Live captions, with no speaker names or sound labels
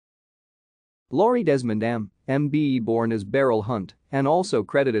Lorrae Desmond AM, born as Beryl Hunt and also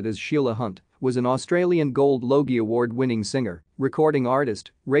credited as Sheila Hunt, was an Australian Gold Logie-award-winning singer, recording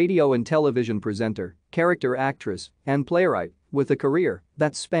artist, radio and television presenter, character actress, and playwright, with a career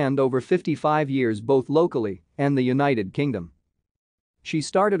that spanned over 55 years both locally and the United Kingdom. She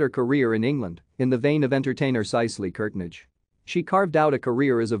started her career in England, in the vein of entertainer Cicely Curtinage. She carved out a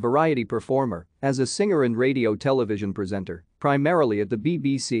career as a variety performer, as a singer and radio television presenter, primarily at the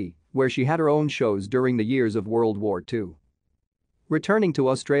BBC, where she had her own shows during the years of World War II. Returning to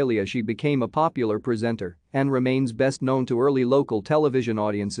Australia, she became a popular presenter and remains best known to early local television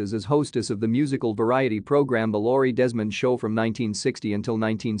audiences as hostess of the musical variety program The Lorrae Desmond Show from 1960 until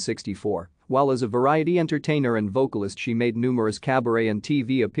 1964, while as a variety entertainer and vocalist she made numerous cabaret and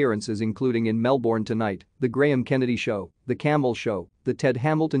TV appearances including in Melbourne Tonight, The Graham Kennedy Show, The Camel Show, The Ted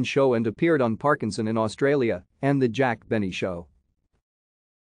Hamilton Show and appeared on Parkinson in Australia and The Jack Benny Show.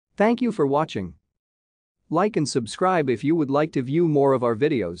 Thank you for watching. Like and subscribe if you would like to view more of our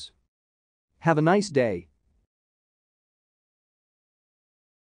videos. Have a nice day.